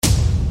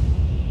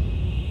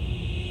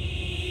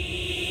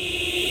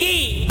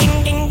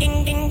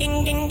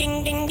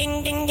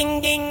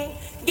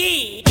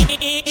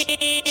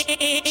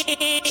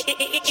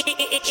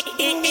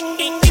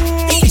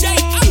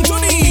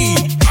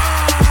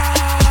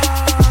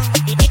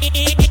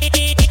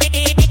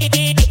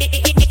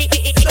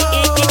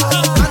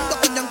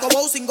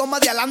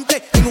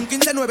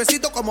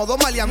como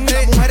dos maleantes.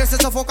 Las mujeres se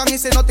sofocan y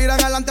se nos tiran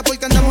adelante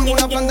porque andamos en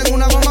una planta, en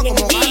una goma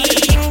como gante.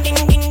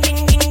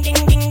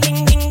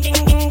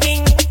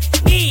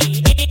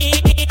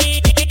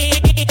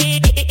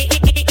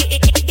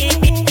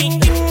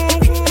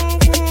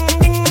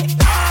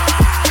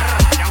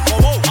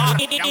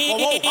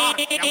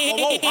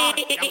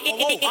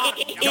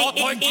 Yo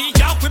estoy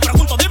guillao y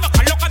pregunto, dime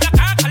qué es lo que de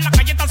acá. En la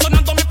calle están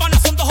sonando mis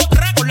panas, son 2 o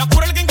 3. Con la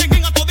cura el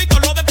gang a todito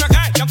lo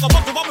despegué. Ya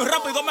como tú vas muy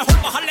rápido,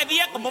 mejor bajarle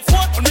 10 como fue.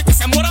 Por mí que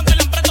se mueran del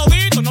hambre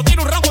todito. No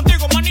tiro un round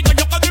contigo, manito,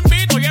 yo que te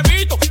invito y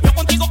evito. Yo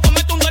contigo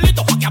cometo un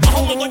delito. Aquí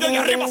abajo un yo y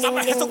arriba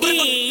sabe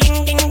Jesucristo.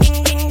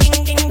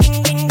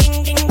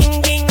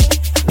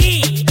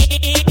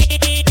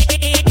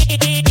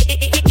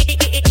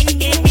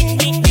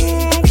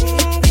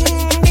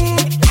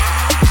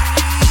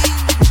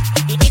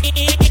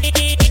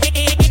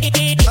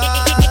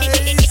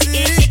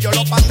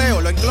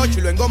 Y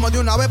lo engomo de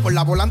una vez por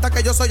la volanta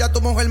que yo soy, a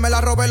tu mujer me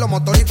la robé. Los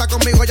motoristas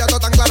conmigo ya todo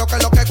tan claro que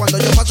lo que cuando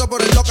yo paso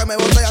por el bloque me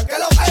botean. Que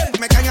lo que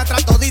me caen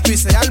atrás todito y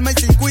se arma el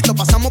circuito.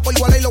 Pasamos por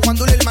Gualey, los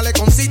guandules y el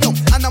maleconcito.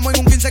 Andamos en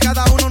un 15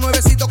 cada uno,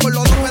 nuevecito con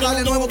los 2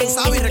 pedales nuevos, tú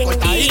sabes, y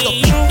recortadito.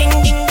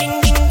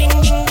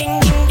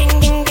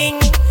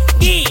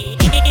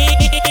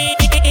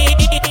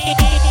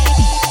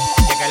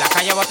 Que la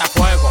calle bota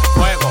fuego,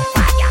 fuego,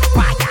 falla,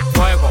 falla,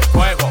 fuego,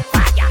 fuego,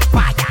 falla,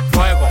 falla,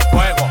 fuego,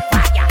 fuego,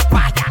 falla,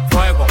 falla,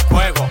 fuego,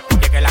 fuego.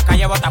 Que la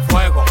calle bota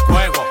fuego,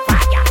 fuego,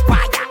 falla,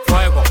 falla,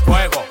 fuego,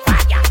 fuego,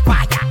 falla,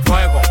 falla,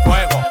 fuego,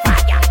 fuego,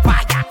 falla,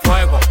 falla,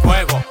 fuego,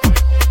 fuego.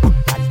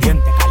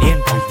 Caliente,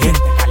 caliente,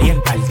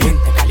 caliente,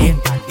 caliente,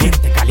 caliente,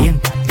 caliente, caliente,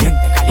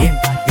 caliente,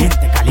 caliente,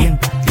 caliente,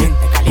 caliente,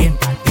 caliente,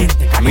 caliente,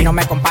 caliente. A mí no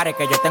me compare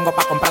que yo tengo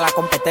pa' comprar la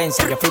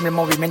competencia. Yo firmo el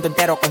movimiento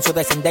entero con su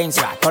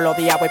descendencia. Todos los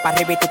días voy para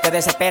arriba y tú te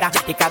desesperas.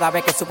 Y cada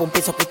vez que subo un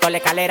piso quito la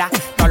escalera.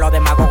 Todos los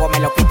demagogos me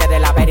lo quite de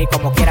la vera y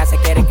como quiera se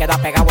quieren quedar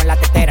pegados en la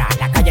tetera.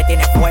 La calle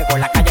tiene fuego,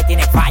 la calle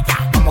tiene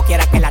falla. Como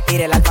quiera que la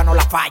tire, el alfa no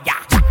la falla.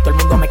 Todo el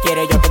mundo me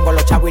quiere, yo tengo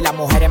los chavos y las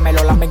mujeres me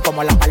lo lamben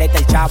como la paleta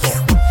del chavo.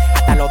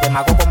 Hasta los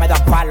demagogos me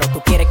dan palo.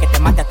 Tú quieres que te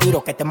mate a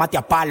tiro, que te mate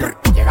a palo.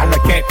 Llegan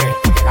los cheques,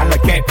 llegan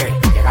los cheques,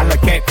 llegan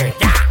los cheques,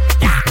 ya,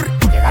 ya.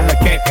 Llegan los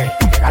cheques,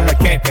 llegan los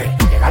cheques,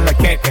 llegan los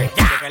cheques,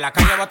 ya. Que la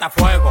calle bota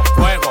fuego,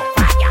 fuego,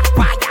 falla,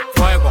 falla,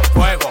 fuego,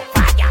 fuego,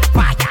 falla,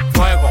 falla,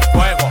 fuego,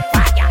 fuego,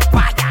 falla,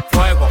 falla,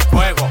 fuego,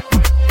 fuego.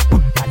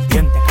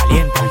 Caliente,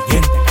 caliente,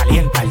 caliente,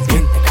 caliente,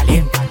 caliente,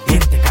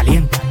 caliente, caliente,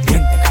 caliente,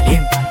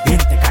 caliente,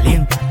 caliente,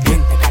 caliente,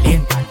 caliente,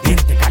 caliente,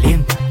 caliente,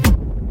 caliente.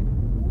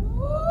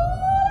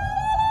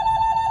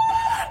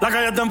 La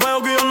calle está en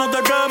fuego que yo no te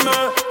queme.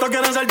 Todos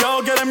quieren ser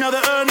yo, quieren mi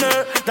ADN.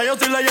 Ya yo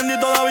soy leyenda y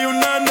todavía un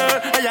nene.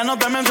 Ella no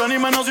te menciona ni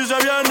menos si se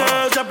viene.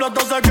 Si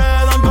explotó se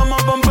quedan como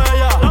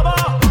Pompeya.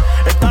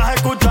 Estás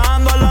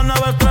escuchando a la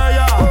nueva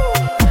estrella.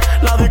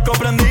 La disco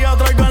prendida,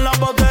 traigo en la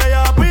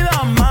botella.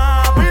 Pidan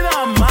más,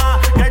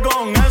 que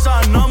con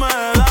esa no me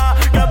da.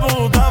 Que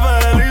puta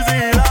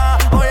felicidad,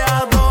 hoy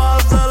a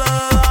todas se le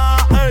da.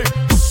 Ey,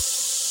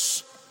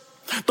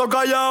 to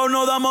callado,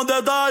 no damos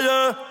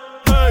detalles.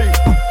 Ey,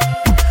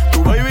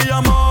 tu baby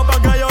llamó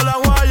pa' que yo la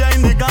guaya.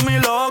 Indica mi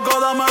loco,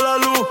 dame la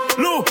luz,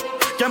 luz.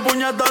 ¿Quién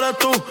puñeta eres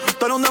tú?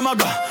 Tú eres un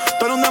demacá,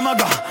 tú eres un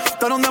demacá,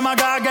 tú eres un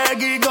demacá que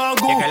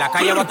Kikoku. Que la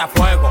calle bota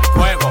fuego,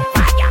 fuego,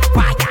 falla,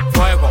 falla,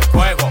 fuego,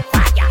 fuego,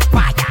 falla,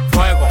 falla,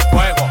 fuego,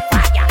 fuego,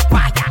 falla,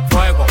 falla,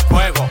 fuego,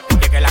 fuego.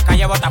 Que la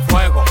calle bota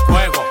fuego,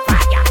 fuego,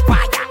 falla,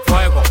 falla,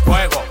 fuego,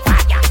 fuego,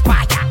 falla,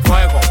 falla,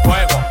 fuego,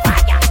 fuego,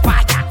 falla,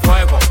 falla,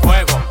 fuego,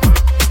 fuego.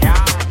 Ya,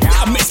 ya.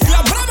 La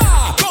mezcla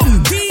brava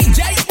con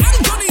DJ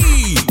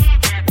Anthony.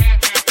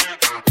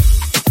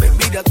 Me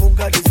mira con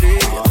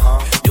carecía,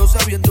 yo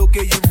sabiendo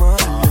que ella es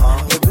mala.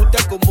 Me gusta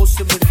cómo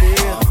se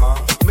menea,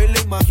 me la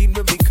imagino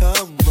en mi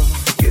cama.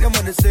 Quiere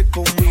amanecer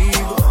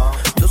conmigo,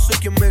 yo sé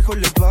quién mejor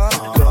le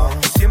paga.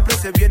 Siempre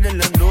se viene en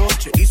la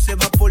noche y se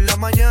va por la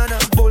mañana.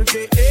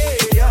 Porque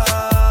ella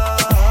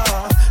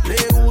le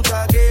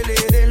gusta que le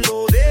den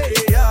lo de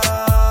ella.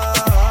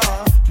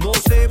 No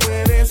se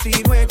mueve si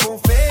no es con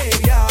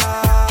feria.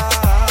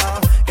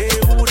 Es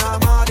una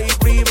mala y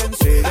prima en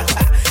serio.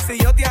 Si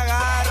yo te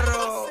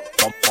agarro,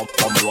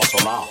 Pónmelo a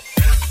sonar.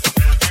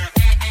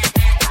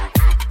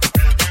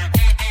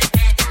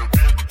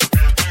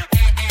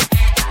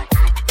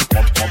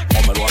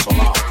 Pónmelo a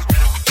sonar.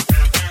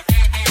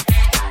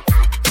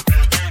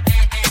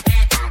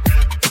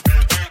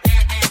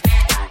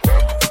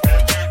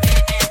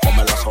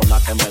 Pónmelo a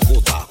sonar que me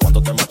gusta.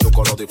 Cuando te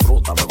machuco lo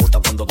disfruta. Me gusta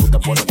cuando tú te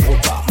pones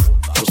puta.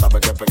 Tú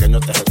sabes que pequeño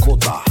te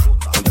ejecuta.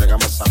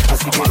 Entrégame esa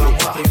así que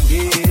vamos a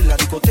prender la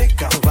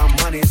discoteca, va a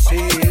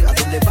amanecer. ¿A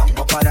dónde vamos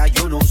a parar?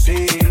 Yo no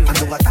sé.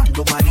 Ando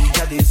gastando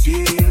manilla de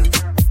 100.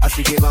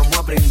 Así que vamos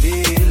a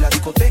prender la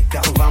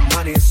discoteca, va a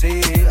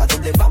amanecer. ¿A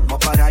dónde vamos a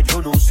parar?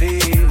 Yo no sé.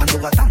 Ando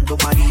gastando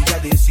manilla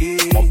de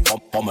 100.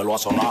 Pónmelo a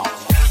sonar.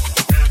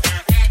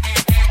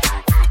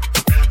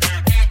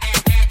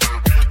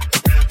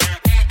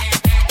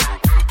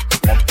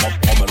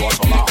 Pónmelo a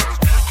sonar.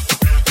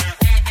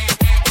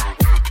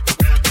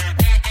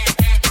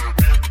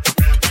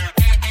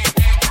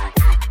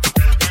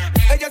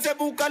 Ella se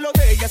busca lo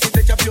de ella, si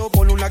te echa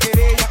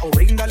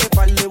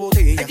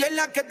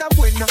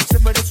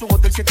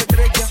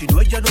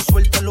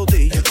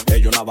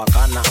Ella una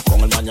bacana,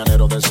 con el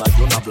mañanero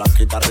desayuna,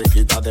 blanquita,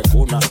 riquita de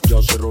cuna.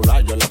 Yo soy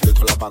rural, yo le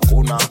aplico la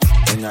vacuna.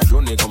 En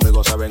ayuni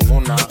conmigo se ven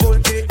una.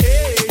 Porque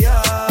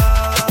ella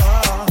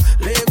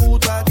le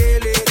gusta que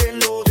le den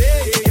lo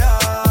de ella.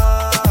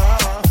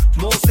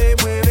 No se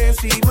mueve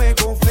si no es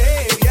con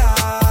feria.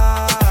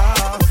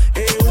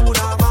 Es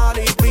una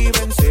mala y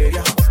vive en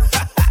seria.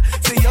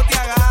 Si yo te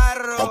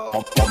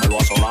agarro, Pómelo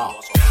a sonar.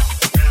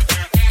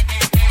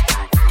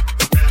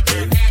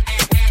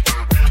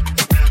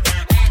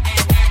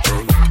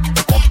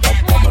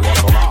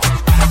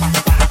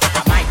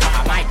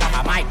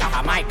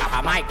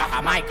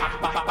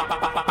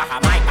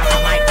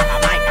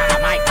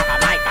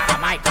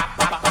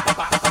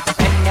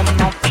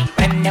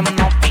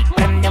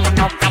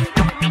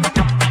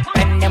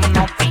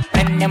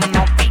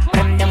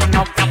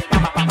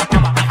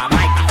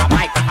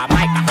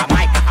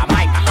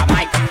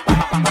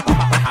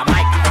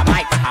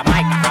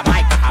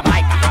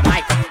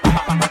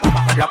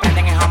 Lo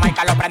prenden en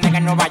Jamaica, lo prenden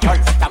en Nueva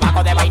York.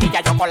 Tabaco de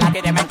vainilla, chocolate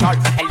y de mentol.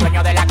 El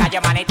dueño de la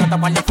calle, manito,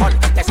 toma el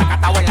default.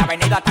 Desacatado en la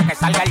avenida hasta que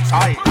salga el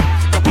sol.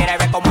 Tú quieres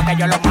ver cómo que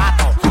yo lo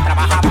mato.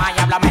 Trabaja más y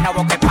habla menos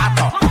boque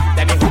pato.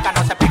 De mi juca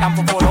no se pegan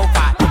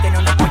fufurufa. Tú tienes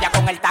una olla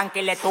con el tanque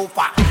y le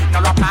tufa.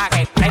 No lo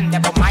apagues, prende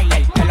por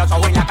Myler. En los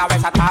ojos y la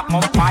cabeza está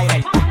on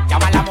fire.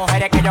 Llama a las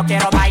mujeres que yo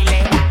quiero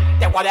baile.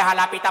 Te voy a dejar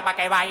la pista pa'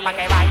 que baile, pa'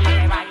 que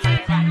baile, que baile.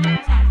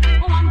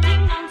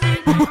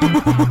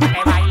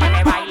 Que baile,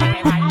 que baile,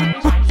 que baile.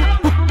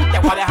 Te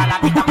voy a dejar la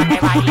pista pa' que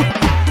baile.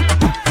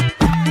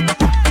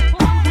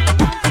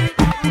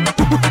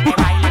 Que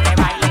baile, que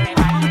baile, que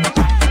baile.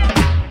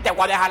 Te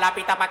voy a dejar la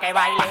pista pa' que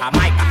baile.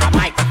 Jamaica,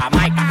 Jamaica,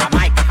 Jamaica,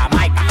 Jamaica,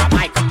 Jamaica,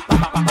 Jamaica.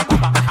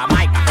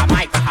 Jamaica,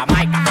 Jamaica,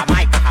 Jamaica,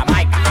 Jamaica,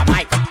 Jamaica,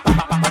 Jamaica.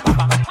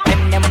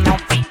 Prendem no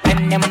pi,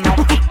 prendem no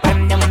pi,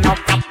 prendem no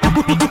pi.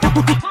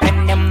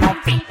 Prendem no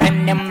pi,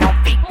 prendem no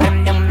pi,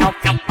 prendem no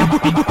pi.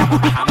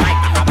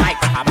 Jamaica,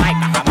 Jamaica,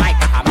 Jamaica,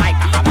 Jamaica,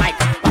 Jamaica,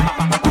 Jamaica.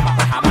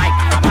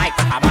 Jamaica,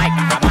 Jamaica,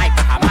 Jamaica,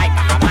 Jamaica,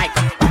 Jamaica,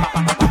 Jamaica.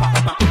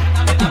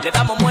 le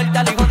damos muerte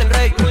al hijo del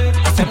rey.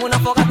 Hacemos una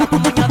fogata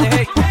con moña de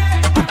hey.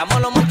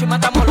 Matamos los monchos y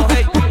matamos los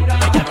hey.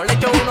 Ella no le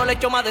echo uno, le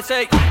echo más de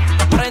 6.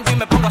 Prendo y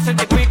me pongo a hacer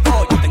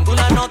pico. Yo tengo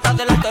una nota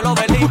delante del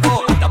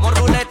obelisco. Damos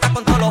ruleta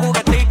con todos los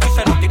juguetitos y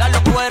se nos tiran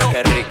los cueros.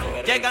 Qué rico.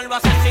 Llegan los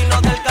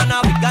asesinos del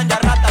cannabis, ganja,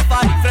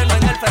 ratafari. Freno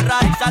en el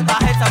Ferrari,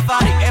 salvaje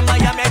safari. En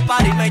Miami hay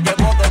party, me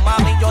llevo dos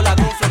mami. Yo la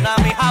hago un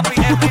tsunami,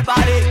 happy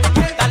everybody.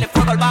 Dale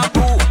fuego al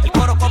bambú, el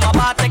coro como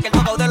abate, que el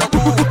toco de los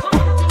cu.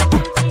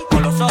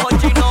 Con los ojos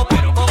chinos,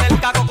 pero con el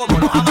caco como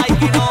los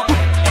jamaiquinos.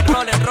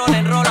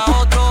 Enrola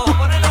otro.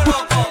 Ponerlo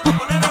loco.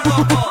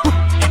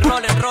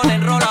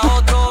 Enrola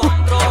otro.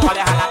 Te voy a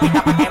dejar la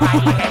pista pa' que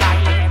baile, que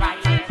baile, que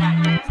baile.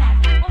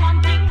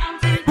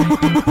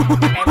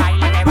 Que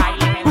baile, que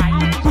baile, que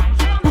baile.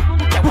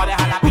 Te voy a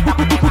dejar la pista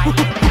pa' que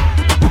baile.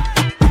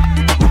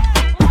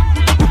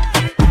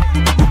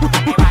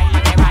 Que baile,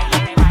 que baile,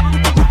 que baile.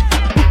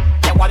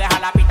 Te voy a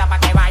dejar la pista pa'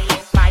 que baile,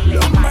 baile.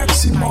 Lo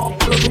máximo.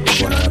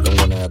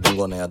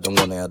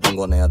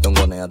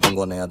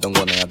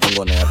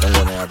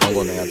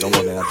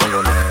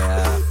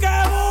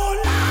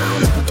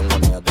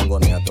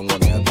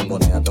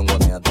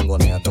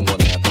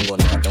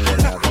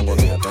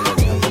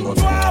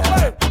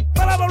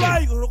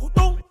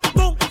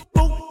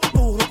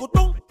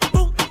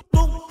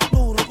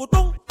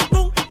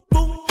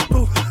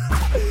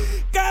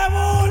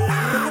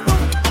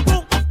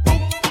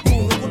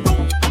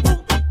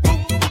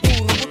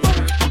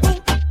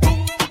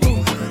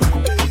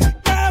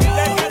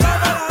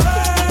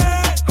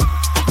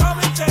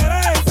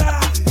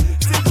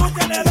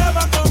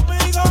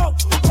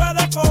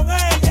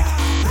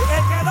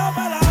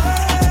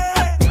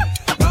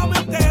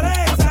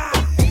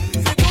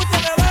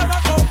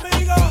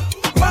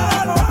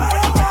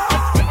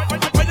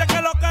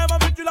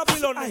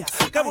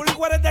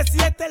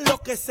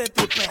 Se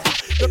tripea.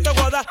 Yo te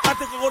voy a dar a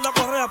ti con una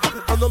correa para que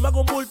cuando me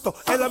hago un bulto,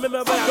 él a mí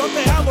me vea. Yo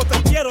te amo,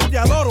 te quiero, te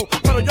adoro,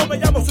 pero yo me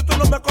llamo, si tú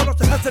no me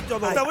conoces, hace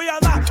Teodoro. Te voy a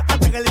dar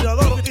hasta que el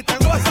inodoro y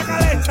tengo esa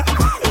cabeza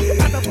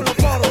hasta por los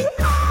poros,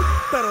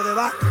 pero de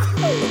vaca.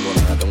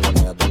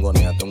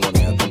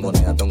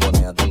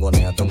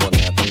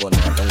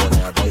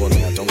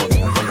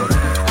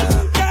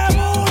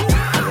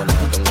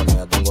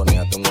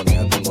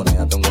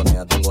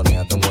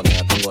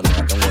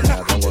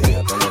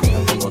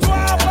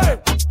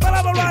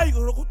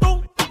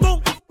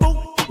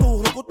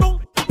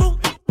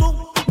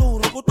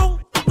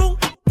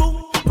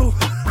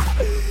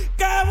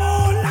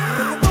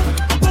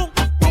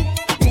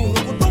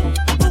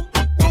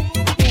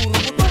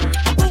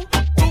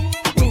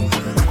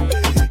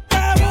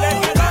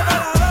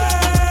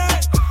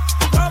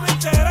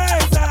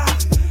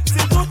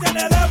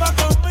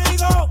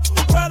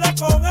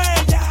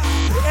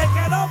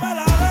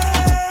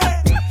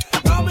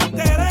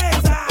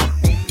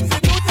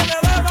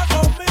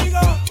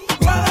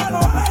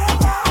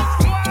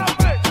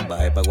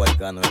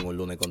 En un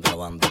lunes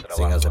contrabando,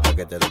 sin ese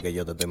paquete de que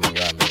yo te estoy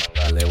mangando.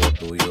 Alevo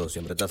tuyo,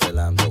 siempre está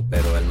celando.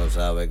 Pero él no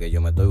sabe que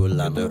yo me estoy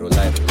burlando. Estoy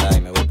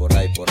rulay, me voy por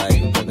ahí.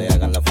 Ustedes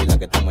hagan la fila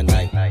que estamos en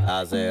night.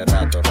 Hace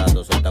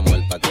rato, soltamos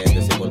el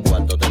paquete. Si por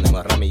cuarto tenemos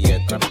a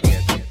ramillete.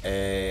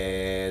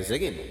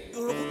 Seguimos.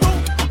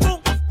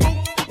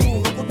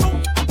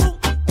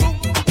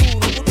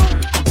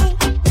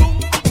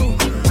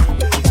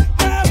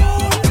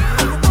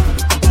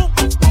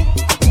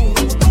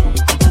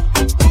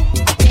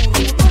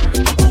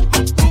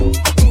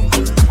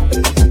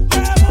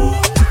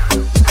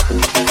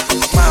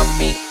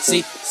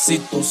 Si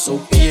tú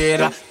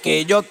supieras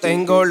que yo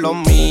tengo lo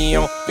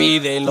mío,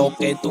 pide lo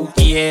que tú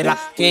quieras,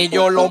 que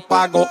yo lo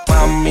pago,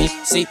 mami.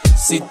 Si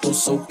tú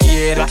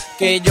supieras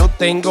que yo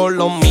tengo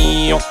lo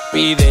mío,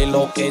 pide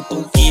lo que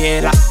tú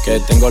quieras. Que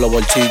tengo los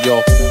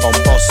bolsillos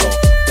pomposos,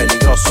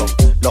 peligrosos,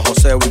 los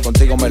joseo y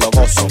contigo me lo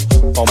gozo.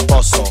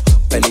 Pomposo,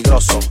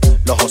 peligroso,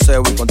 los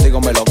joseo y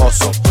contigo me lo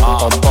gozo.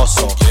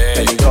 Pomposo,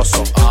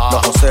 peligroso,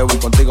 los joseo y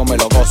contigo me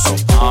lo gozo.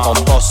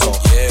 Pomposo,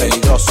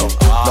 peligroso,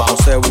 los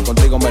joseo y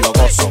contigo me lo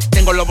gozo.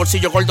 Tengo los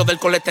bolsillos gordos del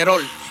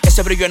colesterol,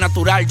 ese brillo es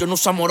natural, yo no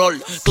uso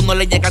amorol. Tú no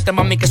le llegaste,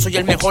 mami, que soy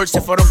el mejor.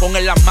 Se fueron con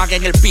el amague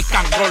en el pick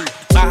and roll.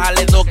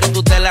 Bájale dos que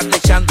tú te la estás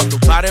echando. Tu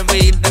par en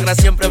íntegra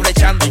siempre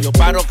brechando. Yo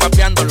paro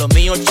capeando, lo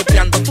mío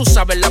chipeando. Tú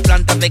sabes la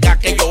planta de gas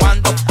que yo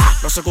ando.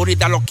 Los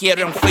seguridad los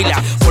quiero en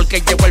fila,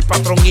 porque llegó el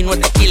patrón y no es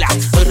tequila.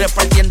 Estoy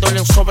repartiéndole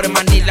un sobre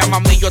Manila.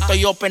 Mami, yo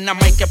estoy open, nada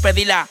más hay que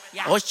pedirla.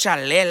 Oh,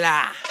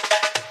 chalela.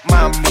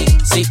 Mami,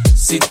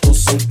 si tú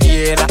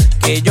supieras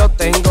que yo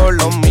tengo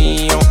lo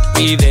mío,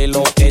 pide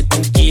lo que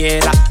tú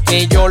quieras,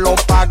 que yo lo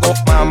pago,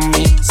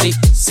 mami.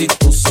 Si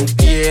tú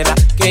supieras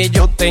que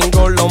yo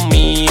tengo lo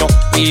mío,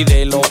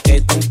 pide lo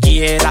que tú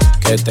quieras.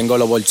 Que tengo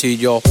los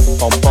bolsillos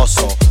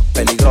pomposos,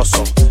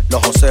 peligrosos,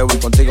 los joseo y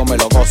contigo me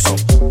lo gozo.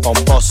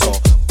 Pomposo,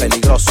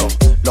 peligroso,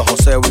 los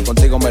joseo y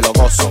contigo me lo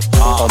gozo.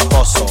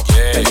 Pomposo,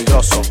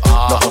 peligroso,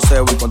 los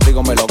joseo y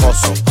contigo me lo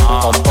gozo.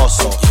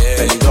 Pomposo,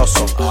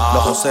 peligroso,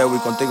 los joseo y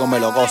contigo me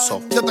lo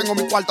gozo. Yo tengo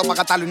mi cuarto para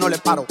gastarlo y no le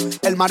paro.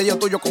 El marido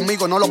tuyo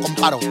conmigo no lo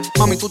comparo.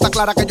 Mami, tú estás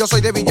clara que yo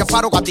soy de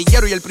Villafaro,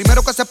 gatillero, y el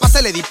primero que se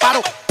pase le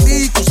disparo.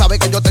 Y tú sabes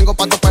que yo tengo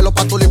pa' tu pelo,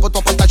 pa' tu lipo, tu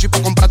aportacho y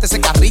pa' comprarte ese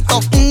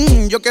carrito.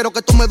 Yo quiero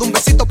que tú me des un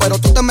besito, pero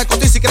tú te me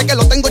costas y si crees que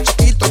lo tengo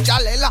chiquito,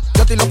 chalela.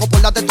 Yo estoy loco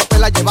por darte tu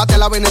pela, llévate a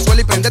la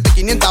Venezuela y prendete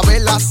 500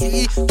 velas.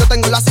 Sí, yo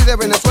tengo la así de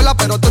Venezuela,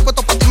 pero estoy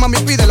puesto pa' ti, mami,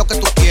 pide lo que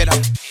tú quieras.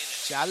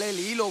 Chale el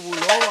hilo,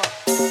 buloba.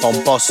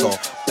 Pomposo,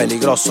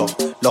 peligroso,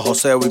 los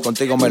joseo y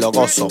contigo me lo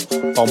gozo.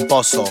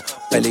 Pomposo,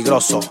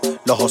 peligroso,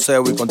 los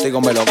joseo y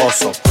contigo me lo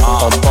gozo.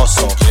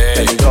 Pomposo,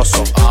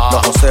 peligroso,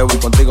 los joseo y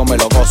contigo me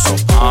lo gozo.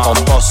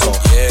 Pomposo,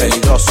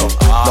 peligroso,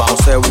 los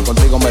joseo y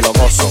contigo me lo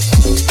gozo.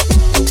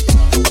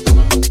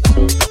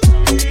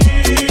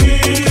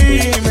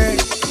 Dime,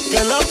 ¿qué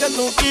es lo que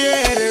tú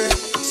quieres?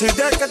 Si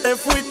desde que te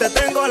fuiste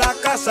tengo la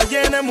casa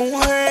llena de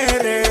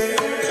mujeres.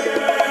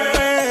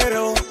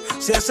 Pero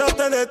si eso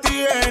te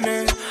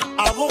detiene,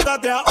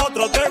 abúscate a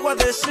otro, te voy a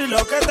decir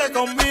lo que te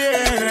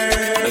conviene.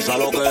 Esa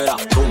loquera,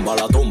 tumba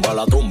la tumba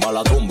la tumba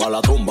la tumba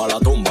la tumba la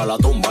tumba la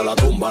tumba la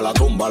tumba la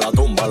tumba la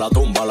tumba la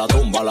tumba la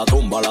tumba la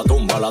tumba la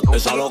tumba la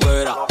esa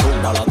loquera,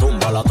 tumba la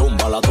tumba la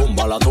tumba la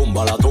tumba la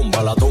tumba la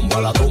tumba la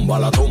tumba la tumba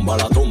la tumba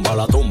la tumba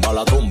la tumba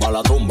la tumba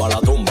la tumba la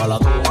tumba la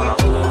tumba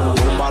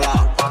túmbala,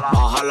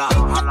 bájala,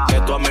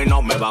 que tú a mí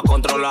no me va a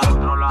controlar.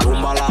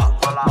 Túmbala,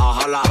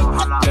 bájala,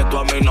 que tú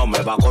a mí no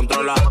me va a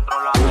controlar.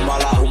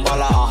 Túmbala,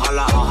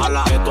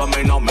 bájala, que tú a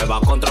mí no me va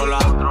a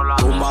controlar.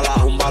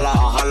 Túmbala,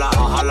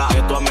 bájala,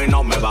 que tú a mí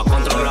no me va a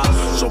controlar.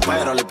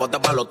 Supera y ponte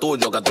para lo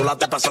tuyo, que tú la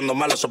estés pasando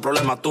mal, eso es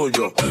problema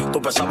tuyo.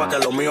 Tú pensabas que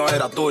lo mío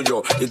era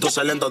tuyo y tú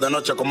saliendo de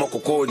noche como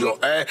cucuyo.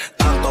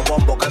 Tanto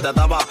bombo que te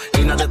daba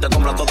y nadie te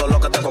compra todo lo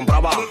que te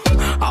compraba.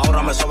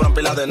 Ahora me sobran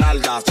pilas de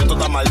nalgas. Si tú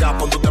estás mal ya,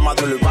 pon tu tema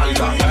de y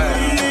valga.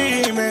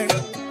 Dime,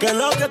 ¿qué es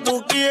lo que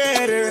tú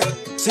quieres?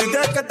 Si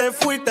desde que te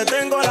fuiste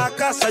tengo la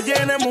casa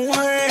llena de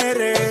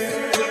mujeres.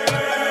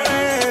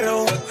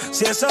 Pero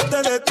si eso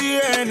te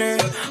detiene,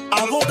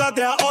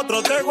 abúscate a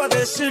otro, te voy a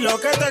decir lo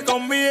que te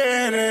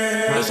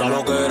conviene. Esa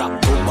loquera,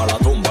 tumba la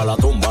tumba la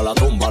tumba la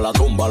tumba la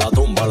tumba la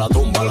tumba la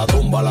tumba la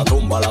tumba la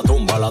tumba la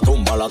tumba la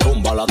tumba la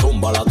tumba la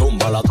tumba la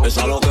tumba la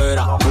esa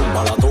loquera,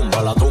 tumba la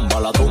tumba la tumba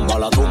la tumba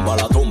la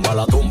tumba la tumba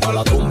la tumba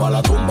la tumba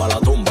la tumba la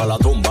tumba la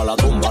tumba la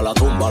tumba la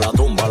tumba la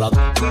tumba la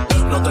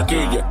no te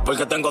quilles,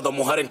 porque tengo dos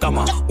mujeres en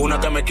cama. Una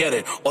que me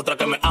quiere, otra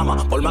que me ama.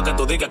 Por más que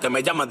tú digas que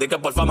me llamas, di que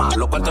por fama.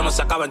 Los cuartos no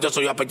se acaban, yo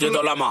soy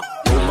apellido Lama.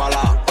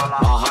 Túmbala,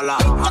 bájala,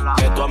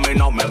 que tú a mí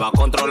no me va a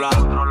controlar.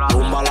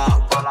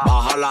 Túmbala,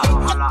 bájala,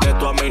 que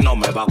tú a mí no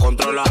me va a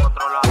controlar.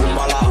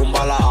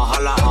 Túmbala,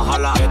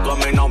 bájala, que tú a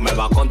mí no me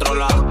va a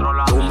controlar.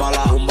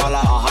 Túmbala,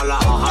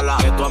 bájala,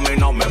 que tú a mí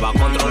no me va a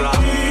controlar.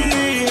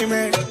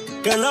 Dime,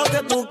 ¿qué es lo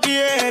que tú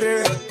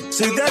quieres?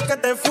 Si desde que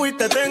te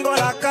fuiste tengo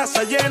la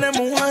casa llena de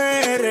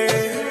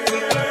mujeres.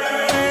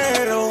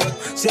 Pero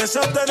si eso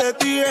te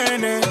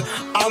detiene,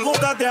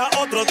 abúscate a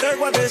otro, te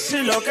voy a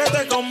decir lo que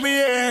te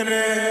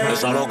conviene.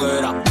 Esa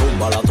loquera,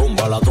 tumba la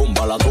tumba la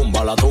tumba la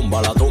tumba la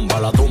tumba la tumba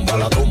la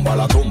tumba la tumba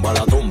la tumba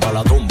la tumba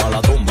la tumba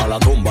la tumba la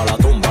tumba la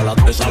tumba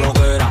la esa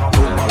loquera,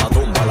 tumba la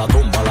tumba la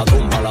tumba la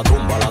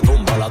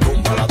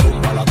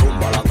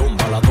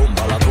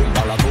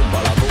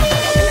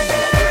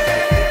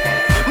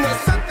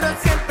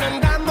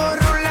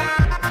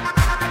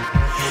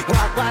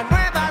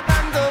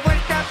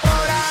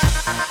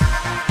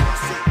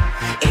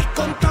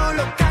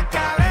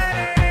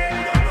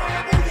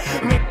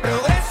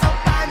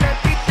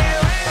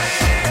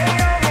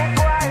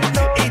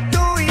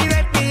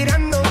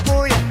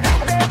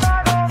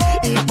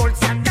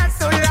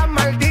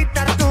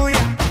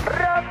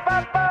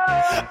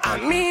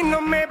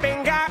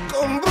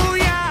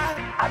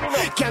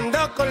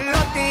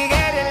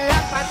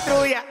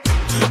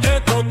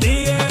Estos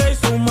tigres y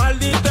su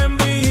maldita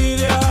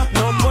envidia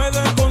no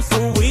pueden con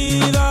su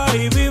vida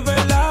y vive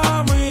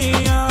la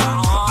mía.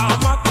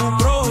 Ama a tu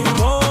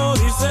prójimo,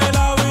 dice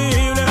la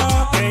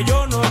Biblia, que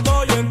yo no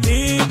estoy en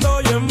ti,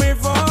 estoy en mi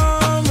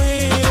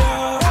familia.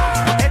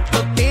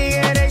 Estos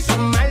tigres y su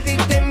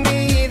maldita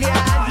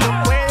envidia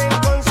no pueden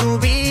con su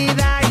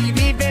vida y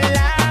vive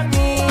la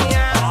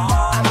mía.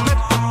 Ama a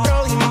tu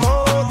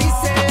prójimo,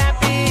 dice la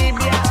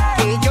Biblia,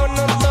 que yo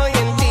no estoy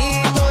en ti,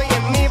 estoy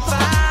en mi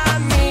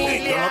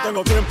familia. Yo no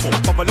tengo tiempo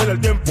para perder el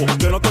tiempo.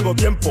 Yo no tengo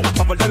tiempo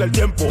para perder el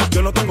tiempo.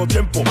 Yo no tengo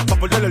tiempo para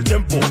perder el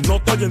tiempo. No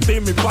estoy en ti,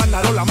 mi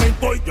pana, lo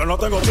lamento. Y yo no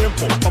tengo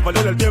tiempo para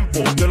perder el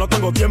tiempo. Yo no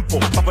tengo tiempo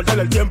para perder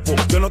el tiempo.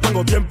 Yo no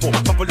tengo tiempo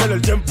para perder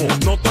el tiempo.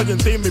 No estoy en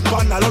ti, mi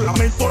pana, lo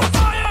lamento.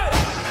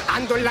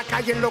 Ando en la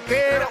calle en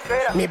loquera,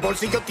 mi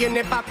bolsillo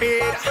tiene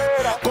papera.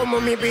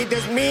 Como mi vida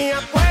es mía,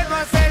 puedo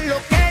hacer lo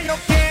que yo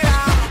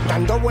quiera.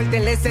 Dando vuelta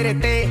en el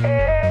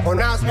SRT,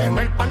 con Asma en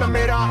el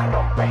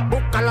Panamera.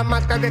 Busca la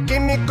marca de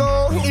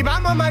químico y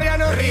vamos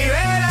Mariano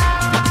Rivera.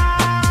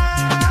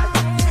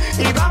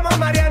 Y vamos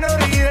Mariano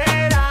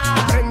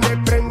Rivera. Prende,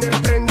 prende,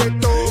 prende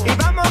todo. Y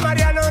vamos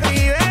Mariano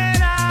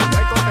Rivera. No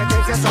hay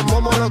competencia,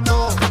 somos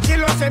molotov. Aquí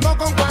lo hacemos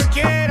con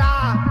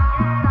cualquiera.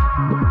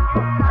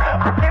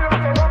 Aquí lo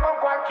hacemos con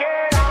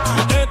cualquiera.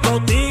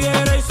 Estos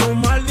tigres y su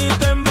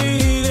maldita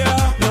envidia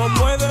no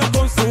pueden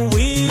con su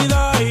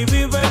vida y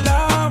vive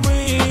la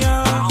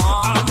mía.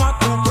 Ama a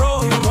tu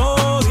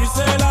prójimo,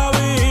 dice la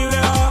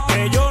Biblia,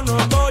 que yo no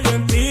estoy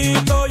en ti,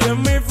 estoy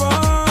en mi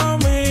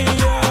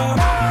familia.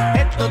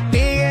 Estos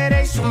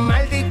tigres y su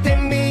maldita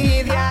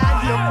envidia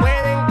no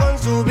pueden con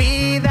su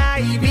vida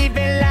y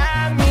vive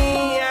la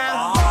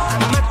mía.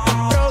 Ama a tu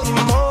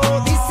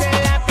prójimo, dice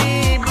la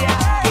Biblia,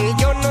 que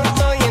yo no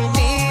estoy en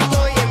ti,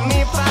 estoy en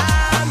mi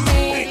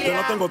familia. Yo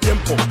no tengo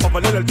tiempo para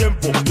perder el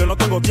tiempo. Yo no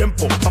tengo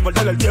tiempo para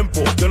perder el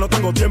tiempo. Yo no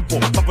tengo tiempo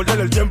para perder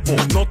el tiempo.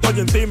 No estoy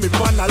en ti, mi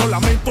pana, lo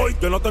lamento. Y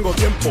yo no tengo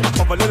tiempo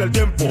para perder el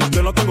tiempo.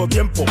 Yo no tengo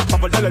tiempo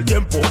para perder el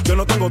tiempo. Yo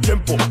no tengo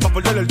tiempo para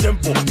perder el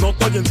tiempo. No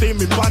estoy en ti,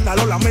 mi pana,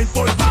 lo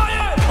lamento.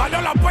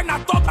 Valió la pena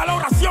todas las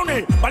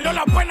oraciones, valió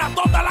la pena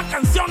todas las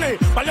canciones,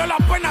 valió la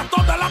pena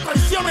todas las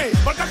traiciones,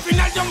 porque al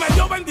final Dios me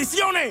dio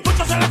bendiciones.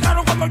 Muchos se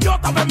alejaron cuando yo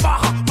estaba en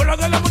baja, pero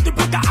Dios le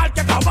multiplica al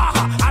que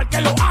trabaja, al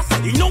que lo hace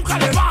y nunca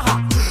le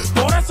baja.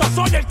 Por eso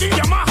soy el King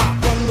Yamaha.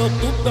 Cuando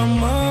tú estás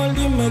mal,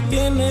 dime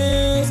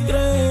quiénes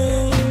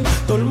creen.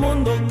 Todo el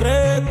mundo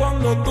cree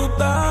cuando tú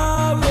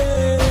estás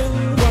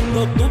bien.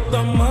 Cuando tú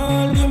estás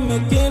mal,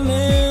 dime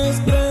quiénes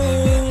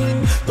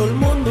creen. Todo el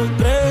mundo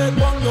cree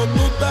cuando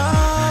tú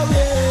estás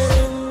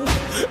bien.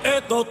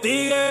 Estos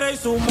tigres y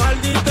su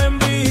maldita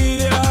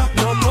envidia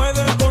no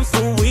pueden con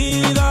su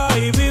vida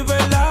y vive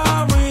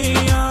la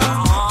mía.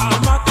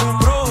 Ama a tu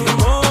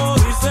prójimo,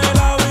 dice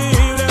la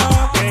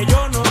Biblia, que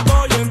yo no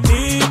estoy en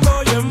ti,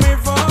 estoy en mi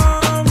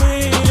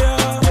familia.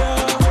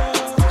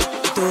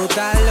 Tú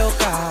estás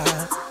loca,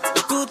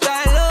 tú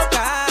estás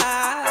loca.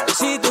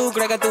 Si tú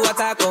crees que tú vas a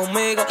estar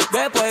conmigo,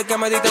 después que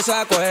me diste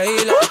saco de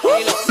hilo.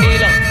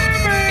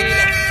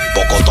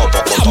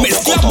 La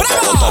mezcla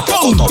brava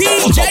con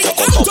DJ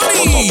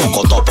Anthony.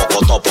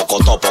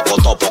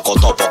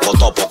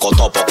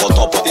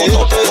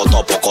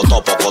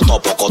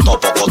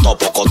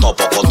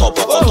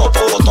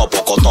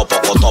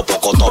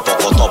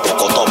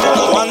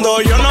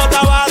 Cuando yo no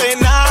estaba de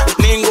nada,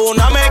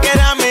 ninguna me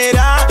quería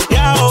mirar. Y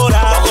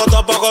ahora,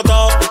 poco,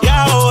 y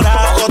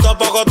ahora,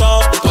 poco.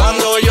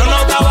 Cuando yo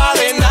no estaba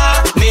de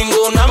nada,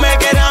 ninguna me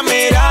quería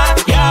mirar.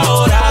 Y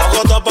ahora,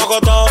 poco,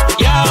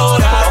 y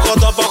ahora,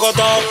 poco.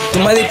 Tú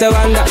me diste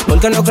banda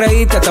porque no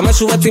creíste, hasta me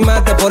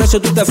subestimaste, por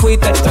eso tú te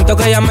fuiste. Tanto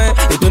que llamé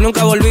y tú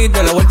nunca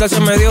volviste, la vuelta se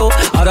me dio,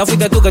 ahora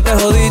fuiste tú que te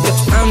jodiste.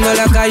 Ando en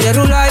la calle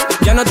Rulay,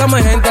 ya no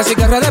estamos gente, así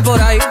que redes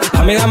por ahí.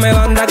 Amiga me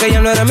banda que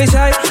ya no era mi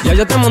side, ya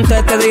yo te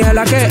monté, te dije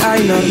la que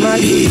hay,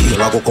 normal. Yo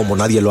lo hago como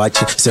nadie lo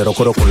hace, cero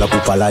coro con la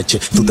culpa al H.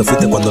 Tú te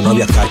fuiste cuando no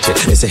había cache,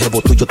 ese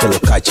jevo tuyo te lo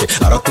cache.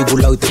 Ahora estoy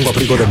burlado y tengo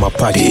abrigo de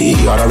mapache.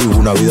 Y ahora vivo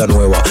una vida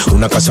nueva,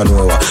 una casa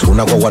nueva,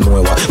 una guagua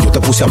nueva. Yo te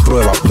puse a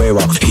prueba,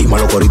 beba. Y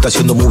malo que ahorita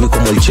haciendo movie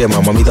como el Chema.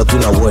 Mami, date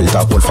una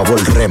vuelta, por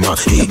favor, rema.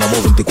 Y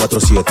andamos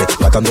 24/7,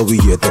 gastando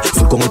billetes.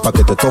 Fui con el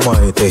paquete, toma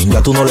este.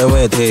 Ya tú no le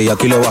metes y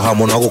aquí le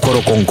bajamos, no hago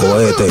coro con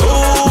cohete.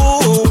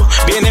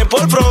 Viene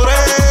por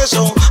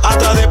progreso,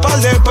 atrás de par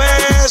de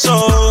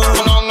pesos.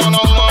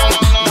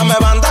 Dame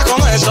banda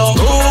con eso.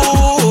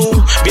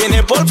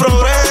 Viene por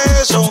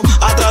progreso,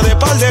 atrás de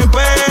par de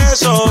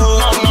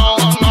pesos.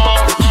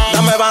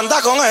 Dame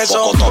banda con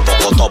eso.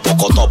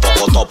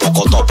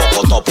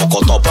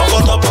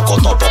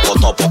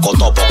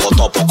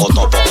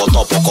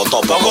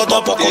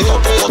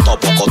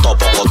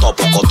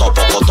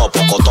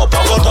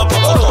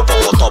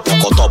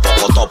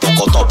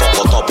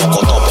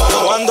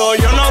 Cuando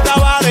yo no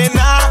estaba de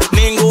nada,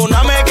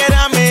 ninguna me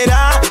quería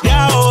mirar. Y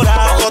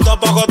ahora,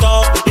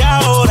 y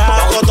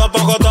ahora,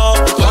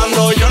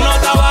 cuando yo no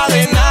estaba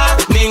de nada,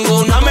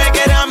 ninguna me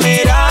quería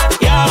mirar.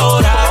 Y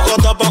ahora,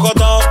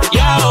 y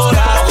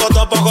ahora,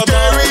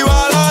 que viva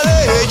la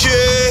leche,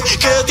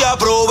 que te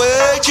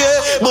aproveche,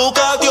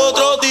 búscate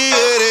otro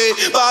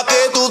tigre, pa'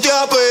 que tú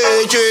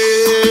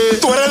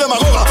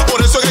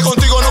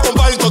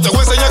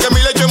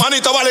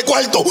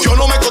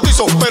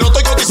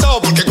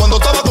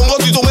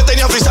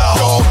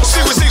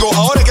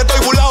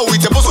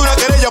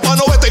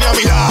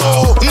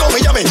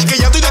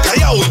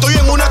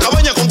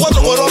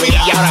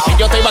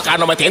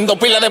bacano, metiendo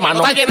pila de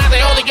mano. Está llena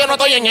de odio y yo no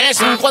estoy en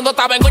eso. Cuando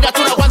te vengo ya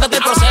tú no aguantas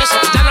el proceso.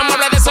 Ya no me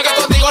hables de eso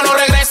que contigo no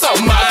regreso.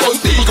 Más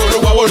contigo no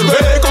voy a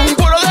volver. Con un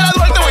polo de la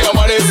Duarte voy a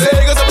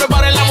amanecer. Que se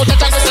preparen la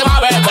muchacha que se va a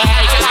beber.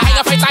 Que la gente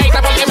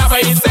afeitadita porque me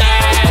afeité.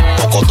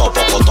 Poco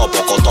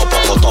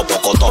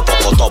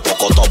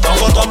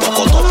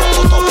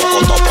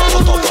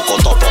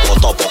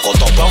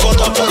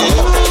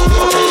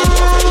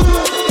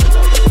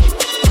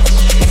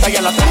esto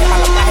yo lo traje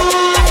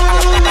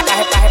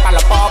para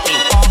los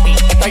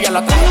popis. Esto yo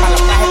lo traje para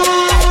los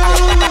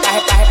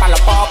traje para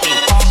los popis.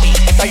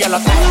 Esto yo lo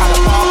traje para los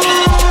popis.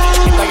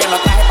 Esto yo lo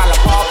traje para los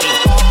popis.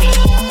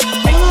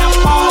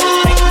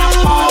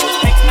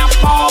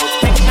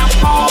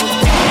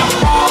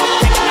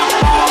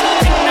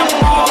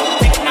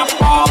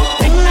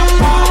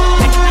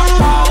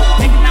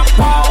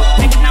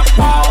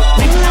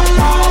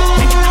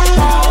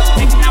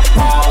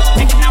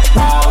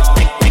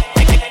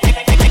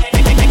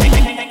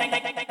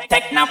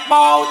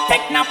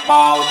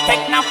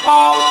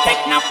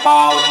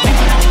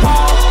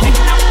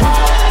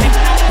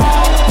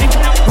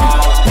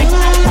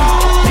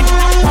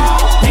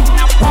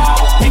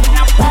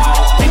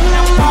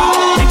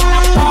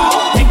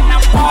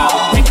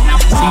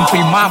 Sin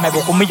filmar me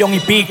busco 1 millón y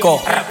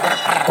pico.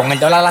 Con el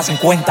dólar a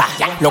 50.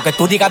 Lo que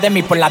tú digas de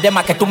mí por las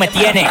demás que tú me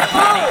tienes,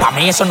 pa'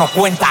 mí eso no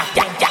cuenta.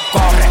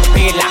 Corre,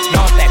 pila,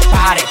 no te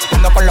pares.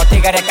 Ando con los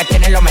tigres que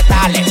tienen los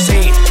metales.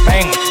 Sí,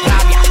 ven,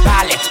 rabia,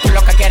 dale. Tú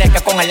lo que quieres es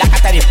que con el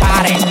AK te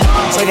dispare.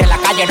 Soy de la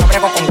calle, no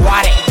brego con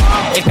guares.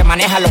 El que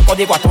maneja los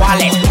códigos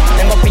actuales.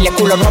 Tengo pile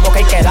culo nuevo que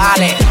hay que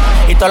darle.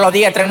 Y todos los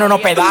días estreno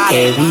unos pedales.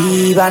 Que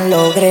vivan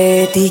los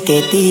Gretti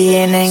que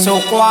tienen su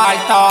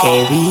cuarto.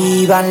 Que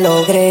vivan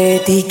los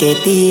Gretti que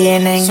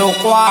tienen su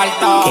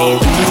cuarto. Que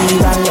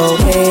vivan los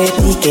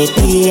Gretti que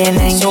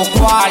tienen su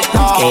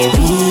cuarto. Que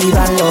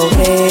vivan los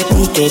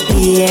Gretti que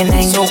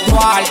tienen su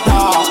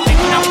cuarto.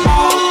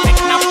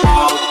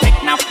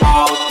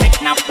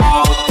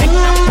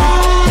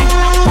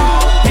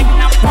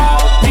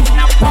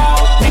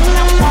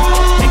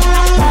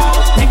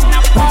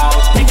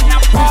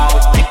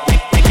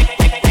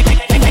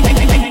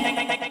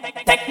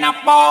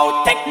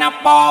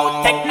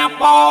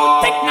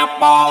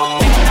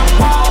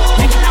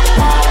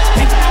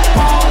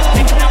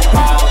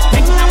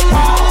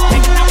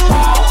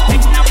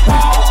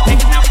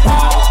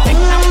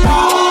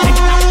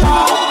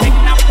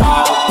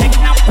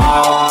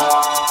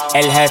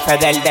 El jefe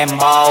del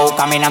dembow,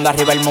 caminando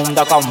arriba el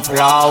mundo con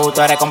flow.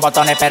 Tú eres con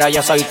botones pero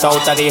yo soy toe.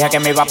 Te dije que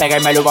me iba a pegar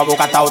y me lo iba a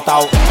buscar todo.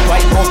 Todo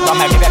el mundo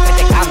me vive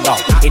criticando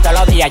y todos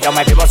los días yo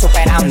me vivo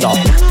superando.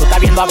 Tú estás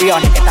viendo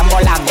aviones que están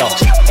volando.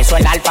 Eso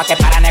es el alfa que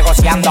para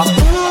negociando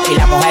y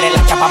las mujeres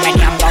la chapa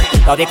meneando.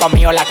 Los discos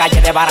míos en la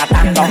calle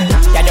desbaratando.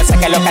 Ya yo sé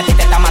que es lo que a ti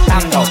te está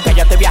matando. Que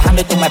yo estoy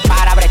viajando y tú me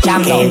paras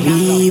brechando. Que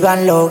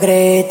vivan los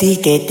Gretti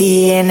que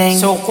tienen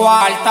su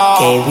cuarto.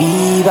 Que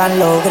vivan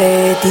los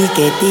Gretti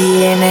que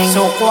tienen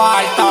su cuarto.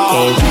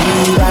 Que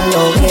vivan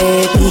los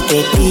Gretti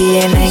que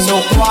tienen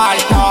su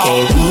cuarto.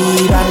 Que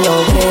vivan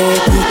los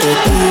Gretti que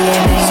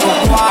tienen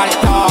su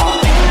cuarto.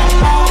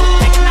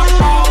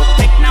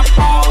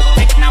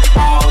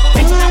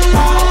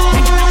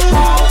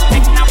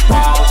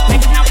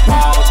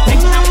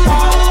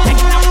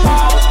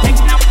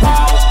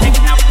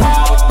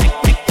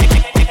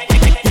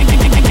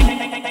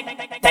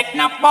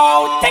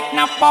 Technopole,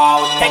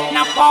 technopole,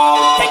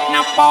 technopole,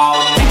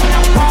 technopole.